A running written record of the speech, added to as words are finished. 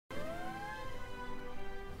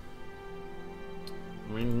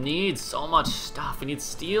We need so much stuff. We need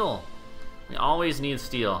steel. We always need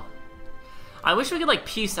steel. I wish we could like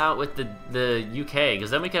peace out with the UK,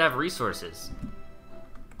 because then we could have resources.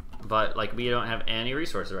 But like we don't have any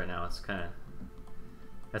resources right now. It's kind of,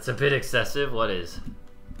 that's a bit excessive. What is?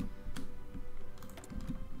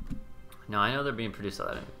 No, I know they're being produced out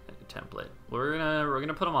of that template. We're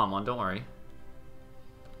gonna put them on one. Don't worry.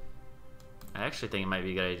 I actually think it might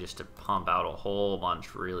be a good idea just to pump out a whole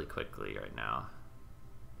bunch really quickly right now.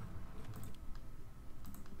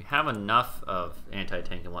 We have enough of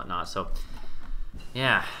anti-tank and whatnot, so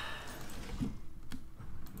yeah.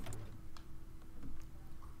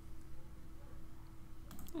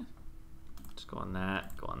 Just go on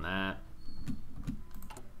that, go on that.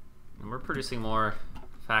 And we're producing more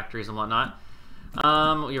factories and whatnot. We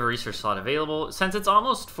have a research slot available. Since it's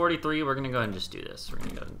almost 43, we're gonna go ahead and just do this. We're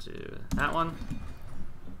gonna go into that one.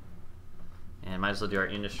 And might as well do our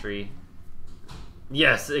industry.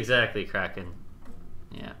 Yes, exactly, Kraken.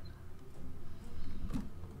 Yeah.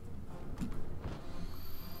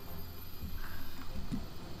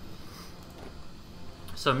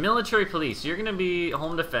 So military police, you're gonna be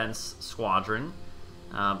home defense squadron,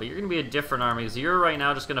 but you're gonna be a different army, because you're right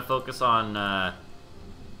now just gonna focus on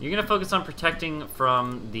you're gonna focus on protecting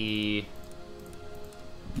from the.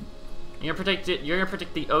 You're gonna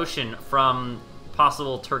protect the ocean from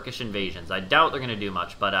possible Turkish invasions. I doubt they're gonna do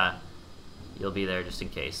much, but you'll be there just in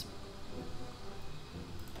case.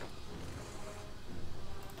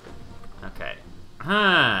 Okay.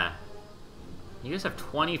 Huh. You guys have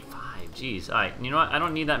 25. Jeez. All right. You know what? I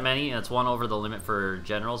don't need that many. That's one over the limit for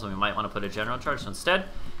generals, and we might want to put a general in charge. So instead,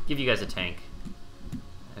 give you guys a tank.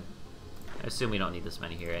 I assume we don't need this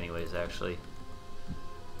many here anyways, actually.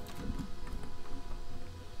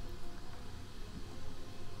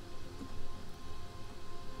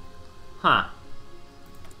 Huh.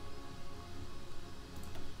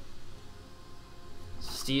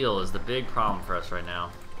 Steel is the big problem for us right now.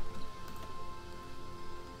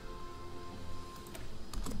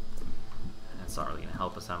 That's not really going to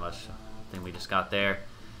help us that much. I think we just got there.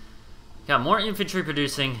 Got more infantry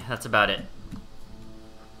producing. That's about it.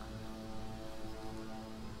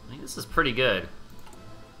 I think this is pretty good.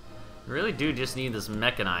 We really do just need this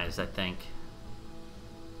mechanized, I think.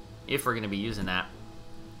 If we're going to be using that.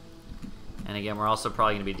 And again, we're also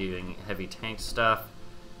probably going to be doing heavy tank stuff.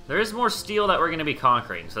 There is more steel that we're going to be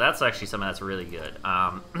conquering, so that's actually something that's really good.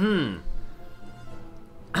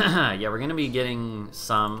 Yeah, we're going to be getting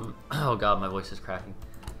some... Oh god, my voice is cracking.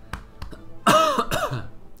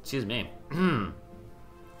 Excuse me. On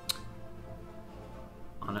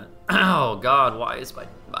it. Oh god, why is my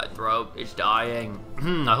throat? It's dying.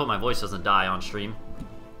 I hope my voice doesn't die on stream.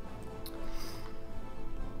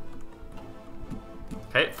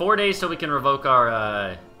 Okay, 4 days till we can revoke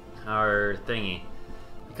our thingy.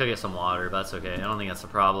 We could get some water, but that's okay. I don't think that's a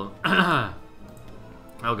problem. Oh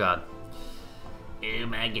god. Oh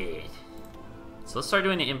my god. So let's start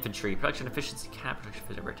doing the infantry. Production efficiency, cap, production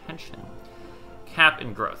efficiency, retention. Cap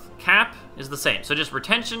and growth. Cap is the same, so just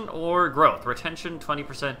retention or growth. Retention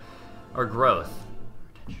 20% or growth.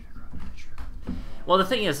 Well, the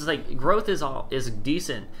thing is like growth is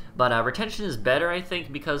decent, but retention is better, I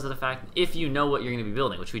think, because of the fact if you know what you're going to be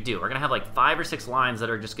building, which we do. We're going to have like 5 or 6 lines that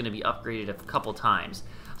are just going to be upgraded a couple times.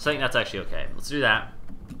 So I think that's actually okay. Let's do that.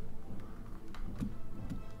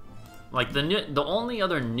 Like the only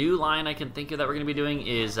other new line I can think of that we're going to be doing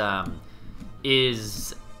is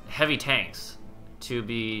heavy tanks to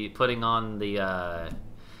be putting on the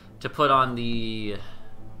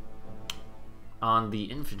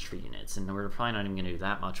infantry units, and we're probably not even going to do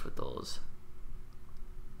that much with those.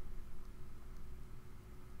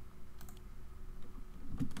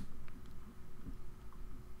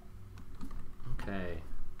 Okay.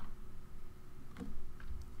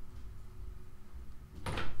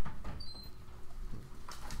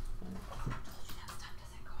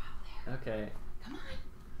 Okay. Come on.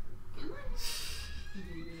 Come on.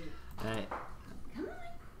 Alright. Come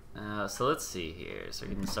on. So let's see here. So we're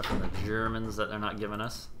getting stuff from the Germans that they're not giving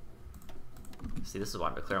us. See, this is why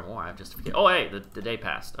I'm declaring war. I have justification. Oh, hey, the day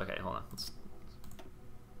passed. Okay, hold on.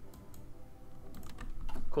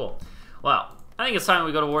 Cool. Well, I think it's time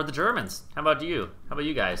we go to war with the Germans. How about you? How about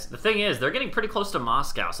you guys? The thing is, they're getting pretty close to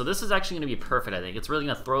Moscow, so this is actually going to be perfect, I think. It's really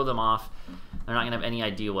going to throw them off. They're not going to have any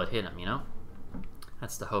idea what hit them, you know?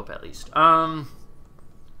 That's the hope, at least.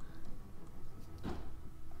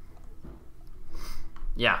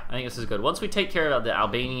 Yeah, I think this is good. Once we take care of the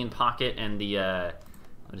Albanian pocket and the,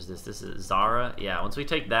 what is this? This is Zara. Yeah, once we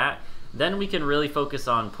take that, then we can really focus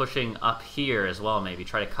on pushing up here as well, maybe.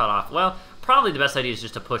 Try to cut off, well, probably the best idea is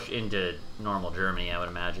just to push into normal Germany, I would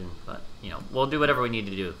imagine. But, you know, we'll do whatever we need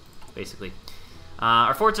to do, basically.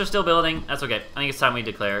 Our forts are still building. That's okay. I think it's time we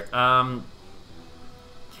declare.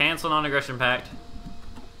 Cancel non-aggression pact.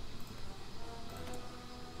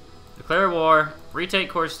 Declare war. Retake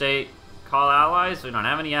core state. Call allies. We don't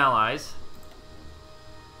have any allies.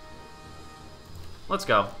 Let's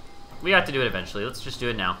go. We have to do it eventually. Let's just do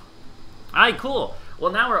it now. Alright, cool.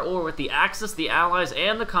 Well, now we're at war with the Axis, the Allies,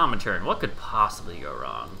 and the Comintern. What could possibly go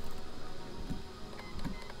wrong?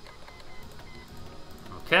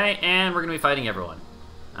 Okay, and we're gonna be fighting everyone.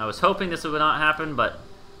 I was hoping this would not happen, but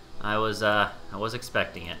I was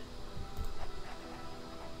expecting it.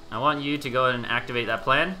 I want you to go ahead and activate that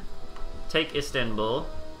plan. Take Istanbul.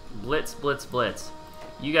 Blitz, blitz, blitz.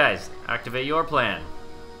 You guys, activate your plan.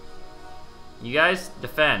 You guys,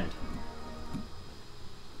 defend.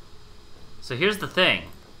 So here's the thing.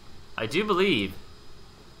 I do believe...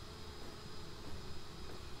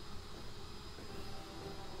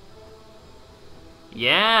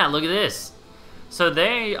 Yeah, look at this. So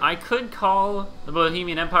I could call the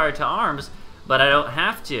Bohemian Empire to arms, but I don't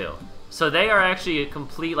have to. So they are actually a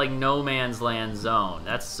complete, like, no man's land zone.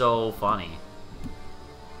 That's so funny.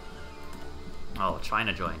 Oh,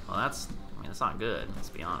 China joined. Well, that's not good, let's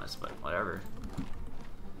be honest, but whatever.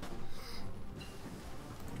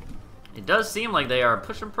 It does seem like they are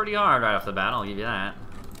pushing pretty hard right off the bat, I'll give you that.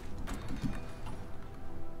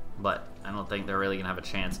 But I don't think they're really gonna have a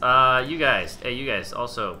chance. You guys,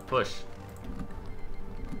 also push.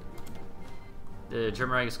 The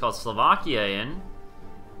German Reich is called Slovakia in.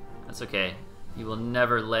 That's okay. You will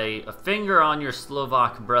never lay a finger on your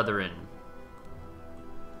Slovak brethren.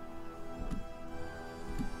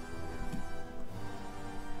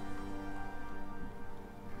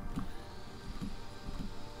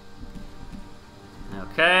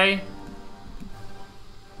 Okay.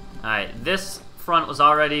 Alright, this front was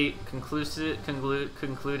already concluded,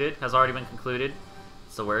 has already been concluded.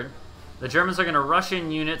 That's the word. The Germans are going to rush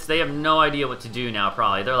in units. They have no idea what to do now,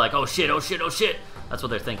 probably. They're like, oh shit, oh shit, oh shit. That's what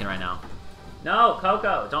they're thinking right now. No,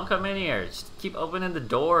 Coco, don't come in here. Just keep opening the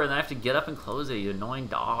door and I have to get up and close it, you annoying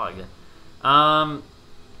dog. So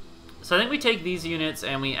I think we take these units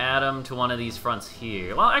and we add them to one of these fronts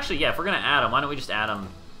here. Well, actually, yeah, if we're going to add them, why don't we just add them,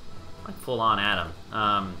 like full on add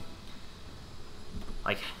them.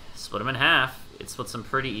 Like, split them in half. It splits them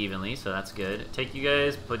pretty evenly, so that's good. Take you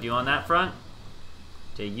guys, put you on that front.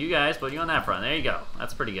 Take you guys, put you on that front. There you go.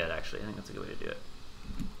 That's pretty good, actually. I think that's a good way to do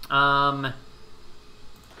it.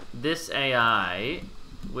 This AI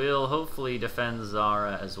will hopefully defend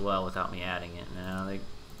Zara as well without me adding it. Now they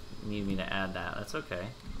need me to add that. That's okay.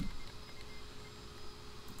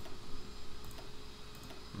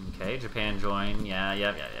 Okay, Japan join. Yeah.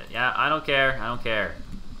 I don't care. I don't care.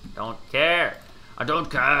 Don't care. I don't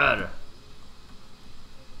care.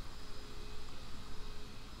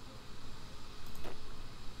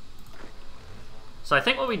 So I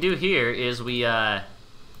think what we do here is we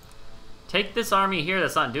take this army here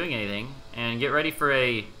that's not doing anything and get ready for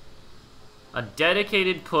a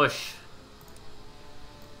dedicated push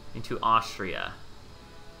into Austria.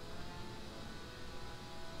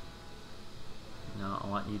 No, I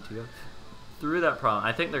want you to go through that problem.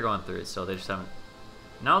 I think they're going through it still. They just haven't.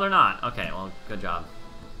 No, they're not. Okay, well, good job.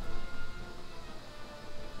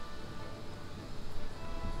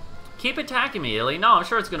 Keep attacking me, Italy. No, I'm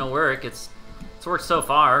sure it's gonna work. It's worked so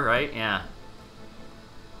far, right? Yeah.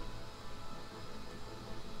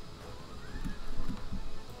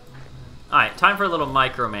 Alright, time for a little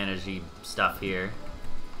micromanagey stuff here.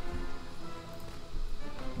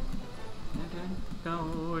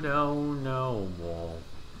 No.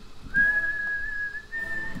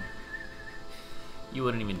 You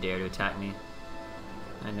wouldn't even dare to attack me.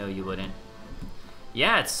 I know you wouldn't.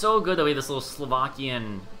 Yeah, it's so good that we have this little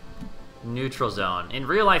Slovakian neutral zone. In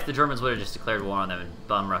real life, the Germans would have just declared war on them and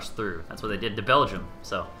bum rushed through. That's what they did to Belgium,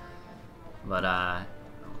 so. But,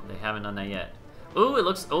 they haven't done that yet. Ooh, it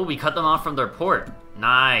looks, oh, we cut them off from their port.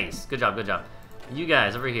 Nice. Good job, good job. You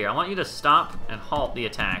guys, over here, I want you to stop and halt the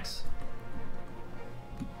attacks.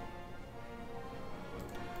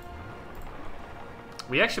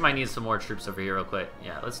 We actually might need some more troops over here real quick.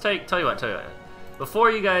 Yeah, let's tell you what.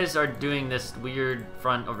 Before you guys are doing this weird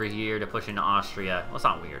front over here to push into Austria, well, it's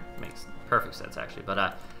not weird. It makes perfect sense, actually.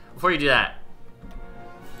 But before you do that,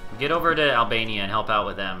 get over to Albania and help out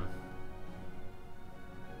with them.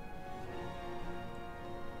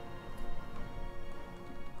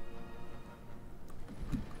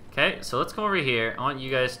 Okay, so let's come over here. I want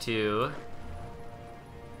you guys to...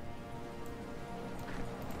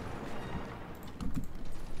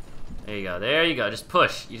 There you go, just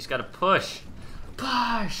push. You just gotta push.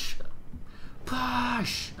 Push!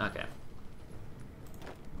 Push! Okay.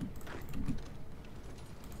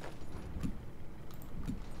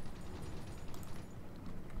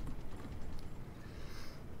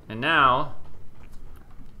 And now,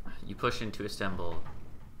 you push into Istanbul.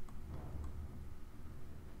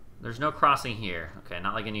 There's no crossing here. Okay,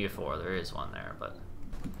 not like in HoI4. There is one there, but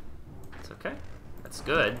it's okay. That's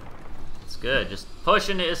good. It's good. Just push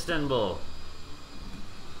into Istanbul.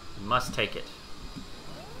 You must take it.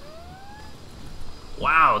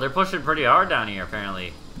 Wow, they're pushing pretty hard down here,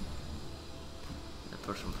 apparently. They're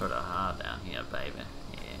pushing pretty hard down here, baby.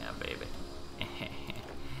 Yeah, baby.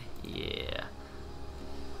 Yeah.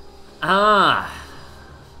 Ah.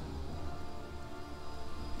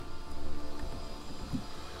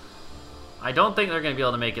 I don't think they're going to be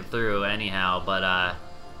able to make it through anyhow, but a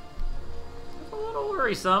little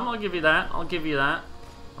worrisome. I'll give you that. I'll give you that.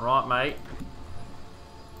 Right, mate.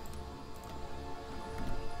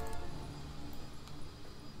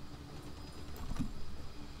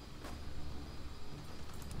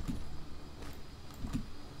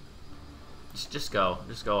 Just go.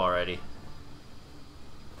 Just go already.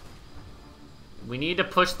 We need to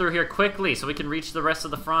push through here quickly so we can reach the rest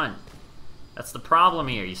of the front. That's the problem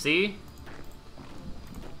here, you see?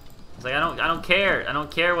 It's like I don't care. I don't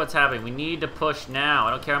care what's happening. We need to push now.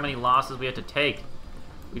 I don't care how many losses we have to take.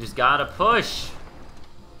 We just gotta push.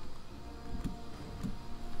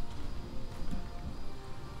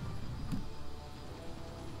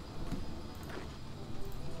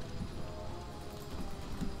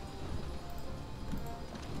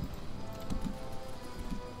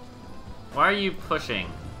 Why are you pushing?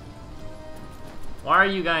 Why are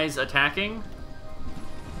you guys attacking?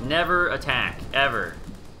 Never attack, ever.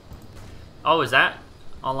 Oh, is that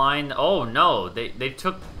a line? Oh no, they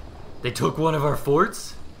took one of our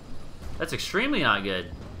forts? That's extremely not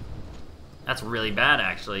good. That's really bad,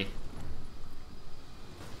 actually.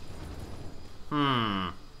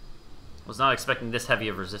 Was not expecting this heavy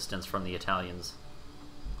of resistance from the Italians.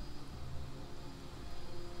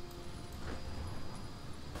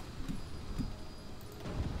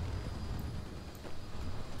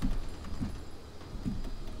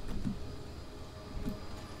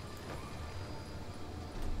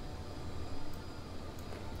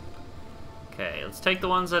 Okay, let's take the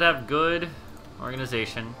ones that have good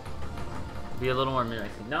organization. Be a little more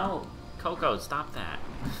menacing. No, Coco, stop that.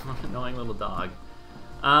 Annoying little dog.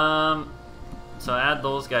 So add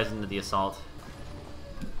those guys into the assault.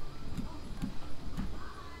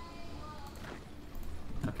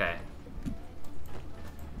 Okay.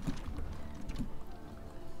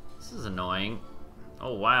 This is annoying.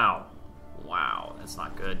 Oh, wow. Wow, that's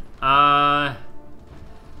not good.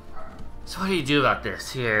 So what do you do about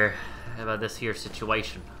this here? About this here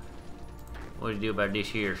situation? What do you do about this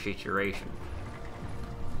here situation?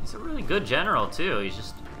 He's a really good general too.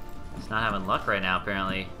 He's not having luck right now,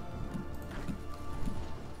 apparently.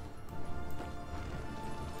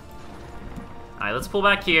 Alright, let's pull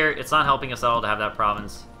back here. It's not helping us at all to have that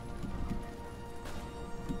province.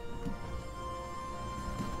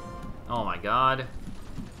 Oh my god.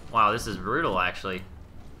 Wow, this is brutal, actually.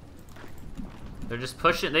 They're just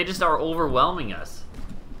pushing. They just are overwhelming us.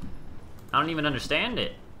 I don't even understand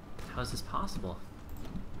it. How is this possible?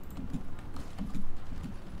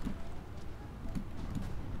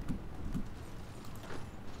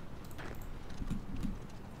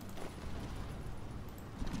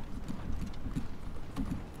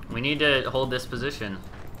 We need to hold this position.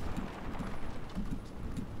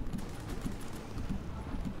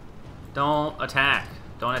 Don't attack.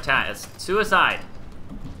 Don't attack. It's suicide.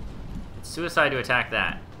 It's suicide to attack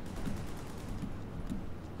that.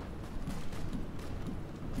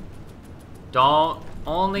 Don't.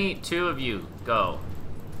 Only two of you. Go.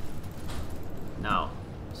 No.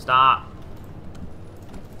 Stop.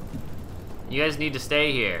 You guys need to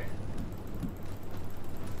stay here.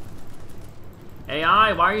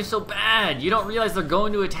 AI, why are you so bad? You don't realize they're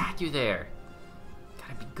going to attack you there. You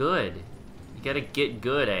gotta be good. You gotta get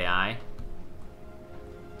good, AI.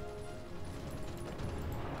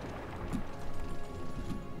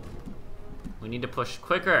 We need to push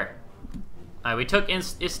quicker. Alright, we took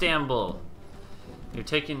Istanbul. You're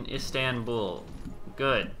taking Istanbul.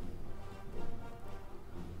 Good.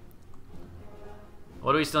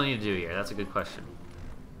 What do we still need to do here? That's a good question.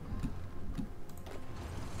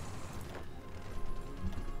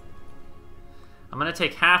 I'm gonna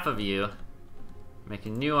take half of you, make a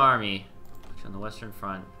new army, put you on the Western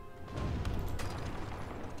Front.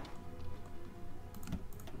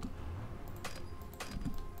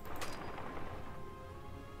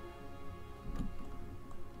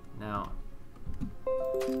 Now,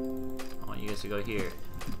 I want you guys to go here.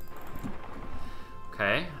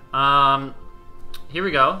 Okay. Here we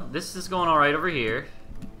go. This is going all right over here.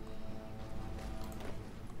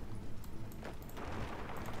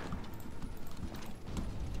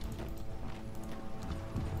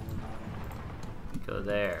 Go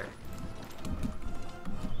there.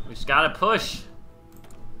 We just gotta push.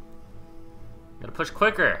 Gotta push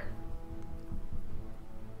quicker.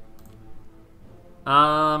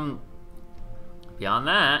 Beyond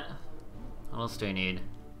that, what else do we need?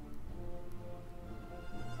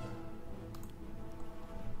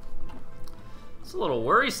 It's a little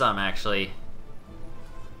worrisome, actually.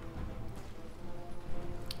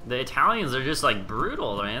 The Italians are just like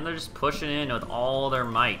brutal, man. They're just pushing in with all their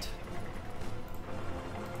might.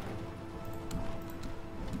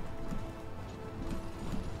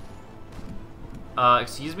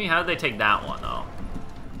 Excuse me, how did they take that one, though?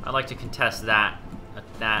 I'd like to contest that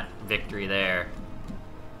victory there.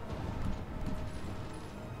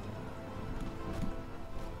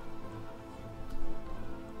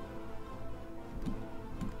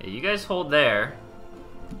 Yeah, you guys hold there.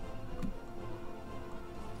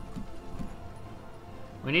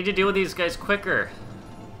 We need to deal with these guys quicker.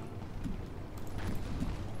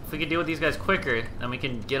 If we could deal with these guys quicker, then we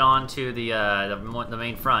can get on to the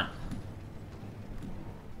main front.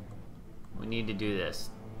 We need to do this.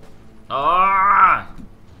 Ah!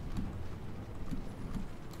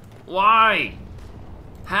 Why?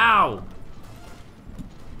 How?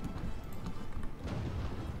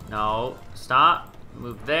 No. Stop.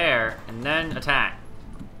 Move there, and then attack.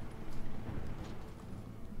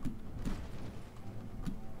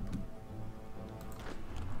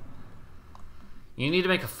 You need to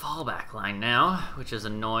make a fallback line now, which is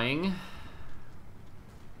annoying.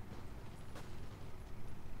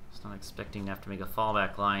 Not expecting to have to make a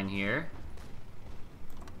fallback line here.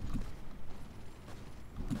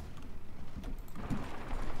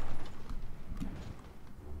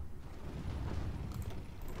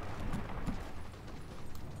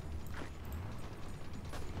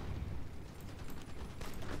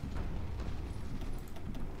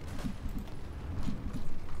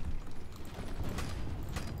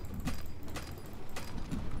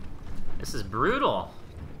 This is brutal.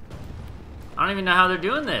 I don't even know how they're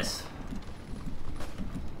doing this.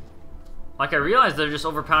 Like, I realize they're just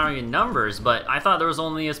overpowering in numbers, but I thought there was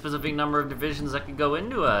only a specific number of divisions that could go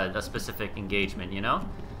into a specific engagement, you know?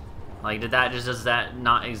 Like, does that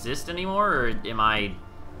not exist anymore, or am I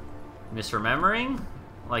misremembering?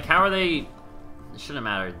 Like, how are they... It shouldn't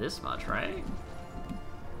matter this much, right?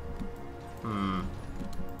 Well,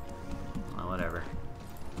 whatever.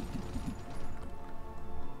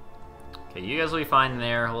 Okay, you guys will be fine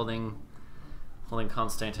there, holding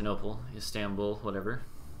Constantinople, Istanbul, whatever.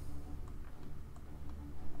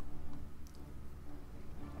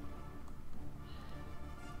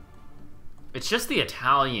 It's just the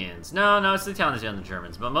Italians. No, it's the Italians and the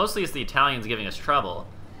Germans, but mostly it's the Italians giving us trouble.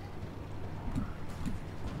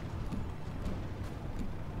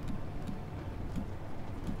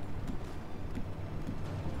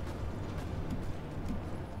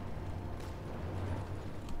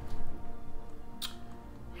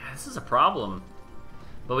 Yeah, this is a problem.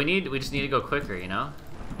 But we just need to go quicker, you know?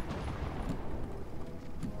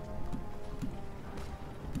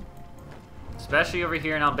 Especially over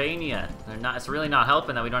here in Albania. It's really not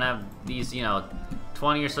helping that we don't have these, you know,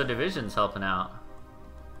 20 or so divisions helping out.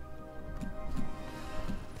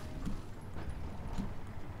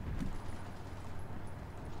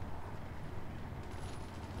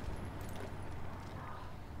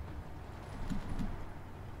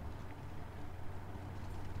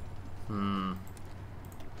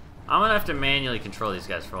 I'm gonna have to manually control these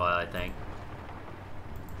guys for a while, I think.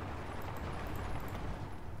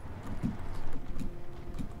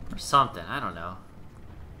 Or something, I don't know.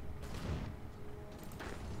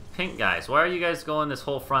 Pink guys, why are you guys going this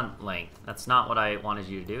whole front length? That's not what I wanted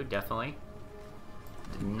you to do, definitely.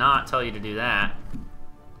 Did not tell you to do that.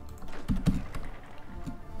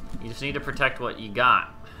 You just need to protect what you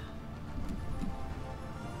got.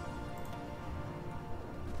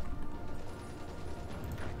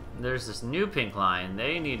 There's this new pink line.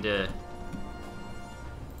 They need to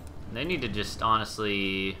just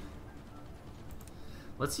honestly...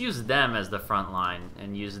 Let's use them as the front line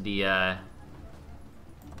and use the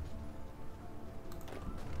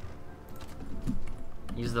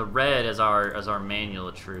use the red as our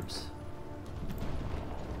manual troops.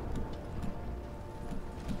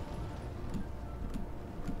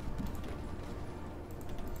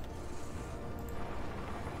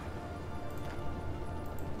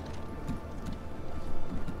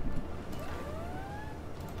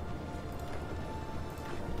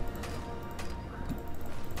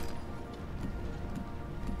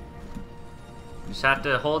 Just have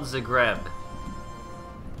to hold Zagreb,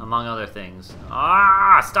 among other things.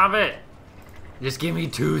 Ah, stop it! Just give me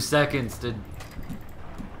 2 seconds to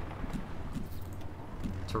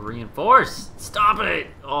reinforce. Stop it!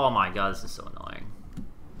 Oh my god, this is so annoying.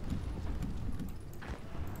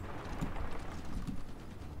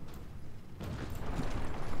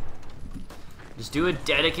 Just do a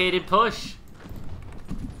dedicated push.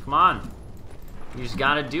 Come on. You just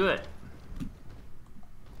gotta do it.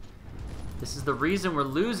 This is the reason we're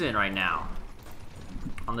losing right now.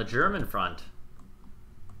 On the German front.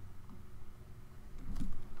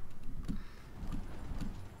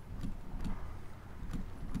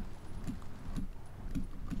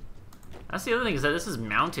 That's the other thing, is that this is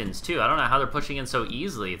mountains too. I don't know how they're pushing in so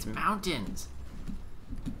easily. It's mountains.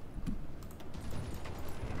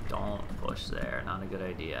 Don't push there. Not a good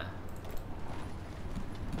idea.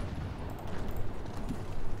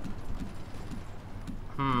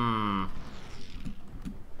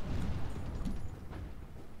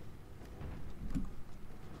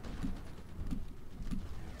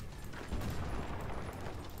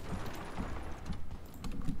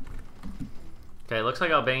 Okay, looks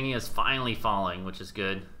like Albania is finally falling, which is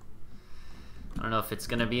good. I don't know if it's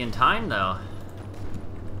gonna be in time though.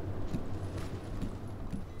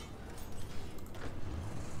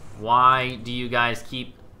 Why do you guys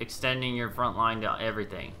keep extending your front line to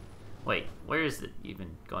everything? Wait, where is it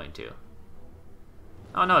even going to?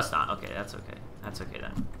 Oh, no, it's not. Okay, that's okay. That's okay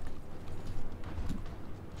then.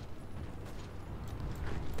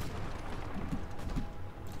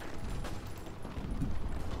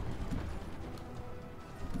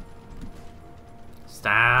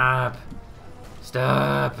 Stop!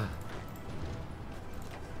 Stop!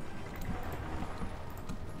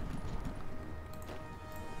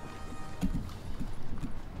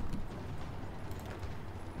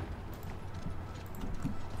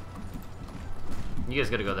 You guys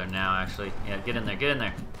gotta go there now, actually. Yeah, get in there, get in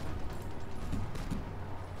there.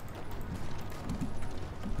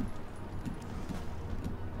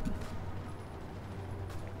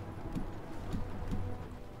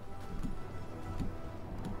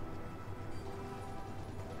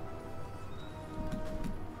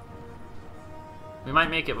 We might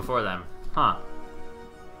make it before them. Huh.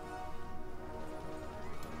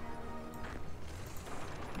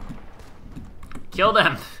 Kill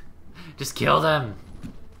them! Just kill them!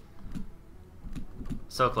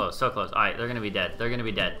 So close, so close. Alright, they're gonna be dead. They're gonna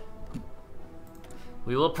be dead.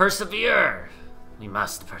 We will persevere! We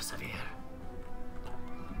must persevere.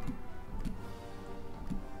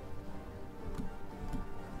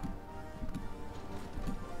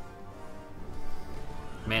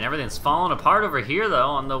 Man, everything's falling apart over here, though,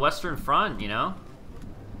 on the Western Front, you know?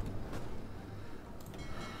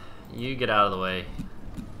 You get out of the way.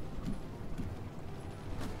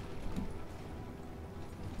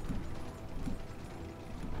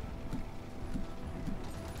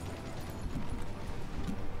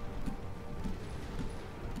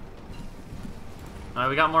 Alright,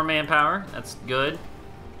 we got more manpower. That's good.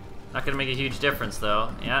 Not gonna make a huge difference, though.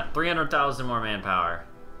 Yeah, 300,000 more manpower.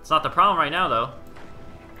 It's not the problem right now, though.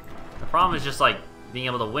 The problem is just, like, being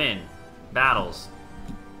able to win battles.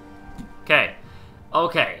 Okay.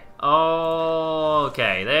 Okay.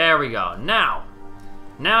 Okay. There we go.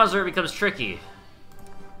 Now's where it becomes tricky.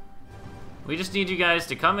 We just need you guys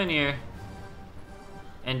to come in here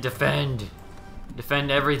and defend. Defend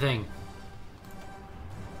everything.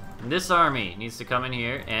 And this army needs to come in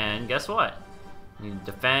here and guess what? We need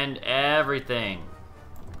to defend everything.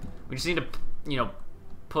 We just need to, you know,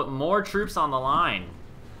 put more troops on the line.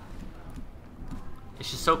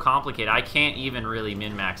 It's just so complicated. I can't even really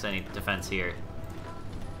min-max any defense here.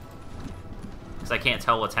 Because I can't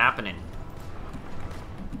tell what's happening.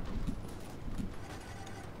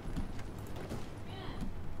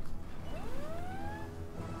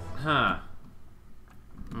 Huh.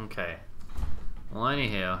 Okay. Well,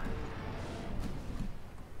 anywho.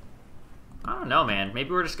 I don't know, man. Maybe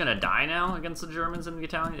we're just gonna die now against the Germans and the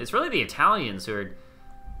Italians. It's really the Italians who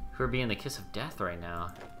are being the kiss of death right now.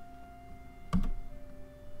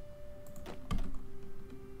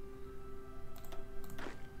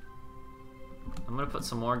 I'm gonna put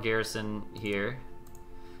some more garrison here.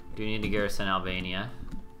 Do need to garrison Albania.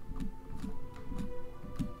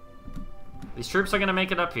 These troops are gonna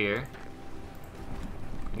make it up here.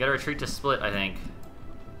 We gotta retreat to Split, I think.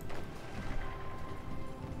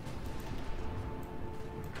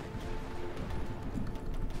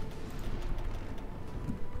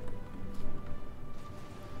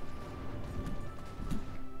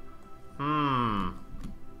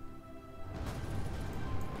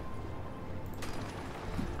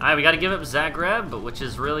 Alright, we gotta give up Zagreb, which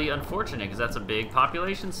is really unfortunate, because that's a big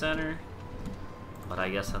population center. But I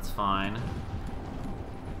guess that's fine.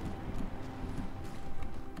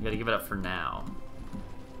 You gotta give it up for now.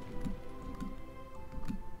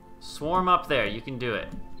 Swarm up there, you can do it.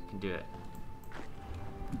 You can do it.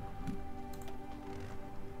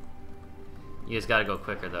 You guys gotta go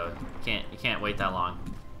quicker though. You can't wait that long.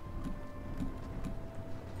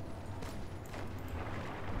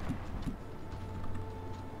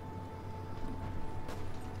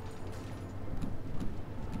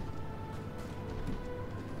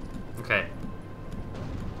 Okay.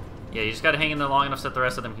 Yeah, you just gotta hang in there long enough so that the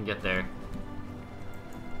rest of them can get there.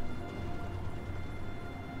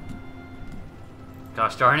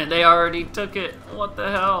 Gosh darn it, they already took it. What the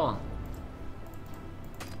hell?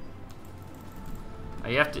 Oh,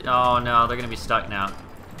 you have to. Oh no, they're gonna be stuck now.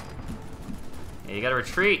 Yeah, you gotta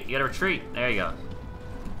retreat. You gotta retreat. There you go.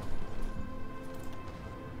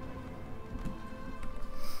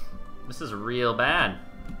 This is real bad.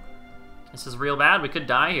 This is real bad. We could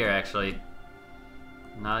die here, actually.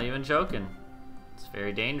 Not even joking. It's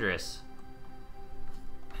very dangerous.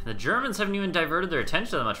 The Germans haven't even diverted their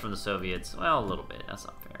attention that much from the Soviets. Well, a little bit. That's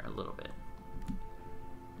not fair. A little bit.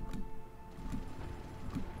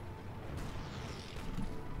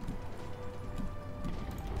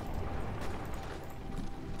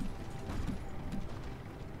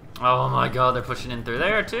 Oh my god, they're pushing in through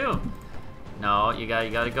there too. No, you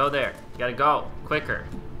gotta go there. You gotta go quicker.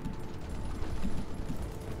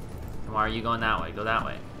 Why are you going that way? Go that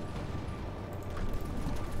way.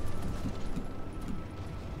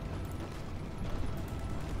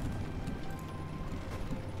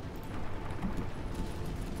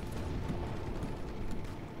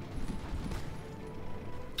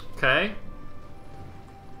 Okay.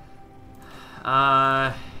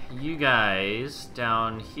 You guys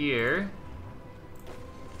down here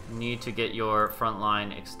need to get your front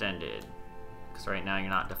line extended, because right now you're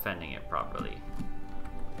not defending it properly.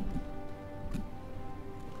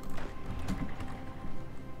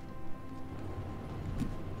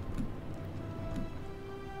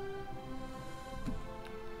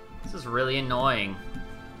 This is really annoying.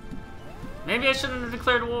 Maybe I shouldn't have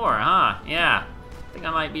declared war, huh? Yeah. I think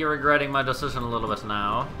I might be regretting my decision a little bit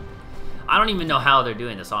now. I don't even know how they're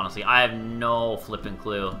doing this, honestly. I have no flipping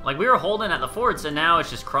clue. Like, we were holding at the forts, and now it's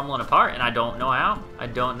just crumbling apart, and I don't know how. I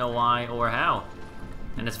don't know why or how.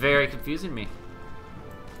 And it's very confusing me.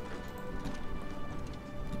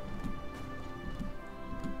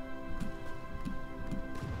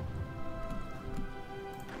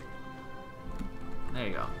 There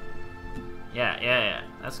you go. Yeah.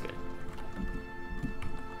 That's good.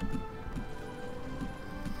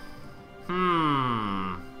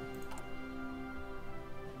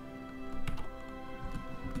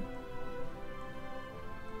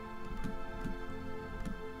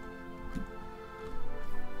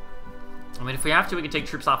 I mean, if we have to, we can take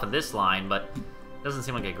troops off of this line, but it doesn't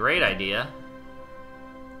seem like a great idea.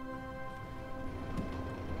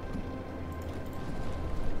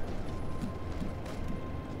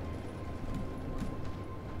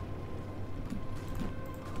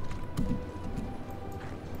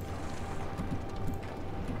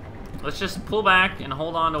 Let's just pull back and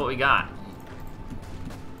hold on to what we got.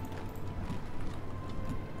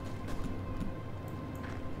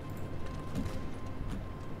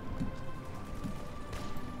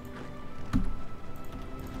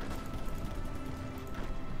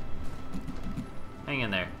 Hang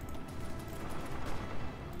in there.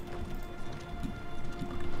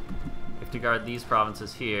 We have to guard these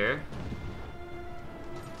provinces here.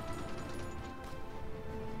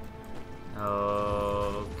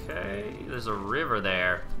 Okay, there's a river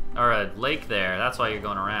there, or a lake there. That's why you're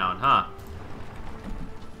going around, huh?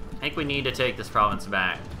 I think we need to take this province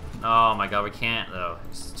back. Oh my god, we can't though.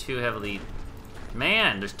 It's too heavily.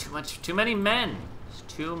 Man, there's too many men. There's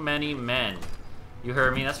too many men. You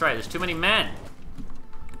heard me. That's right. There's too many men.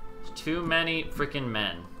 There's too many freaking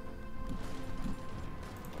men.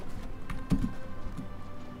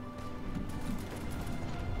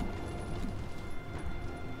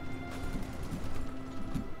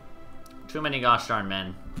 Too many gosh darn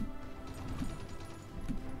men.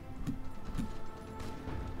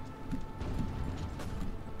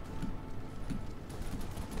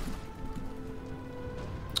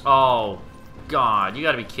 Oh, God, you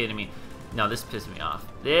gotta be kidding me. No, this pisses me off.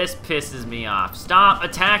 This pisses me off. Stop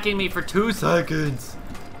attacking me for 2 seconds.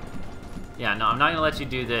 Yeah, no, I'm not gonna let you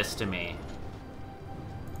do this to me.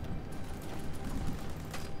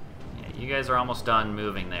 Yeah, you guys are almost done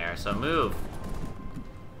moving there, so move.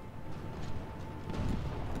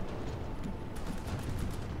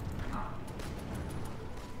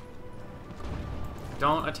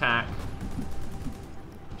 Don't attack.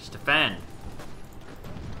 Just defend.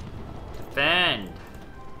 Defend.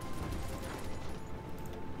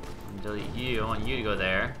 Delete you. I want you to go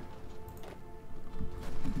there.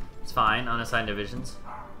 It's fine. Unassigned divisions.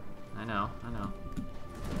 I know.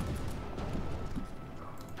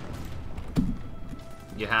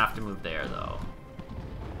 You have to move there, though.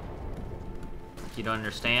 You don't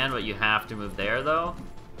understand, but you have to move there, though?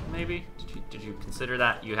 Maybe? Did you consider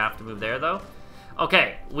that you have to move there, though?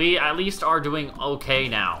 Okay, we at least are doing okay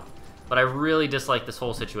now. But I really dislike this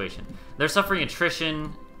whole situation. They're suffering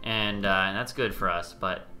attrition, and that's good for us,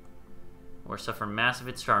 but we're suffering massive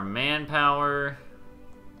hits to our manpower.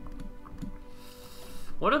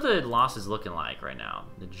 What are the losses looking like right now?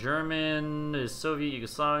 The German, the Soviet,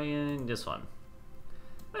 Yugoslavian, this one.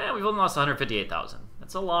 Man, we've only lost 158,000.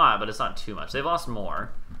 That's a lot, but it's not too much. They've lost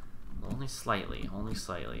more. Only slightly, only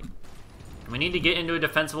slightly. We need to get into a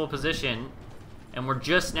defensible position, and we're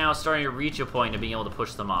just now starting to reach a point of being able to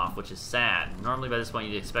push them off, which is sad. Normally by this point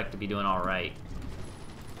you'd expect to be doing all right.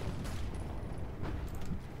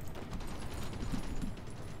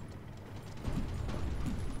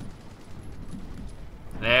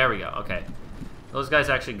 There we go, okay. Those guys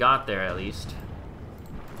actually got there at least.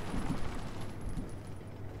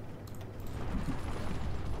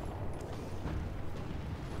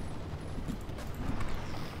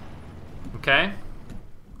 Okay.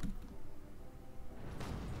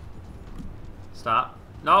 Stop.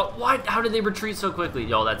 No, what? How did they retreat so quickly?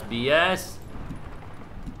 Yo, that's BS.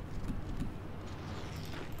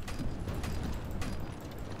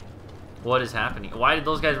 What is happening? Why did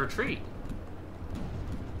those guys retreat?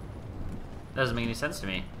 That doesn't make any sense to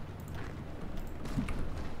me.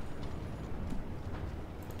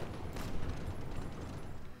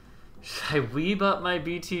 Should I weeb up my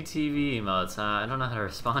BTTV emotes? I don't know how to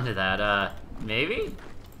respond to that. Maybe?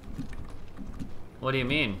 What do you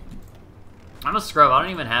mean? I'm a scrub. I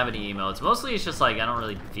don't even have any emotes. Mostly it's just like I don't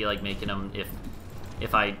really feel like making them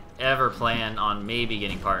if I ever plan on maybe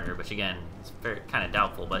getting partnered, which again, it's kind of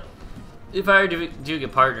doubtful, but if I do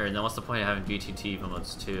get partnered, then what's the point of having BTT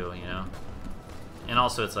emotes too, you know? And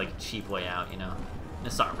also it's like a cheap way out, you know?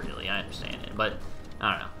 It's not really, I understand it, but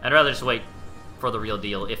I don't know. I'd rather just wait for the real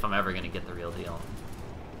deal if I'm ever gonna get the real deal.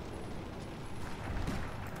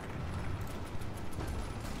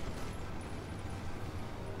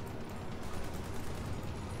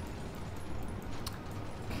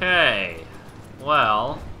 Okay,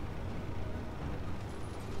 well,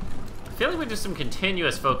 I feel like we do some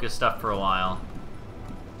continuous focus stuff for a while.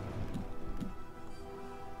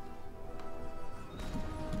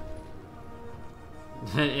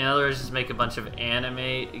 In other words, just make a bunch of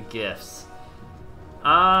anime GIFs.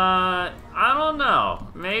 I don't know.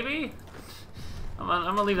 Maybe? I'm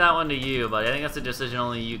gonna leave that one to you, but I think that's a decision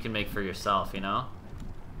only you can make for yourself, you know?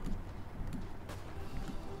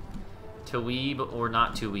 To weeb or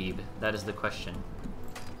not to weeb? That is the question.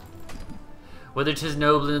 Whether 'tis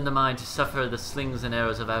noble in the mind to suffer the slings and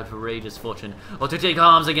arrows of outrageous fortune, or to take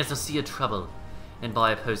arms against a sea of trouble, and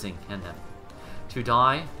by opposing in them. To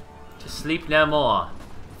die, to sleep no more,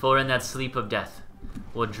 for in that sleep of death,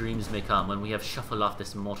 what dreams may come when we have shuffled off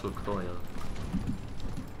this mortal coil.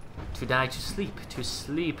 To die, to sleep, to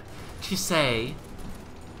say,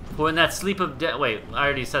 for in that sleep of death. Wait, I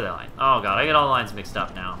already said that line. Oh god, I get all the lines mixed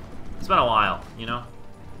up now. It's been a while, you know?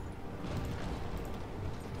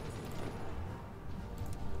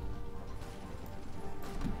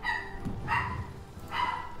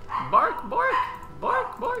 Bark, bark,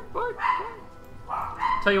 bark, bark, bark, bark.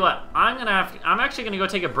 Tell you what, I'm actually gonna go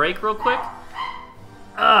take a break real quick.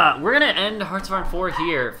 We're gonna end Hearts of Iron 4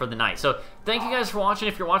 here for the night. So thank you guys for watching.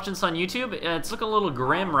 If you're watching this on YouTube, it's looking a little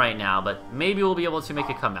grim right now, but maybe we'll be able to make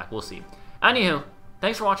a comeback. We'll see. Anywho,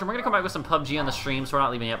 thanks for watching. We're gonna come back with some PUBG on the stream, so we're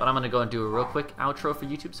not leaving yet, but I'm gonna go and do a real quick outro for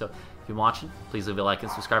YouTube. So if you're watching, please leave a like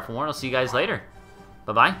and subscribe for more, and I'll see you guys later.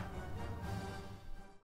 Bye-bye.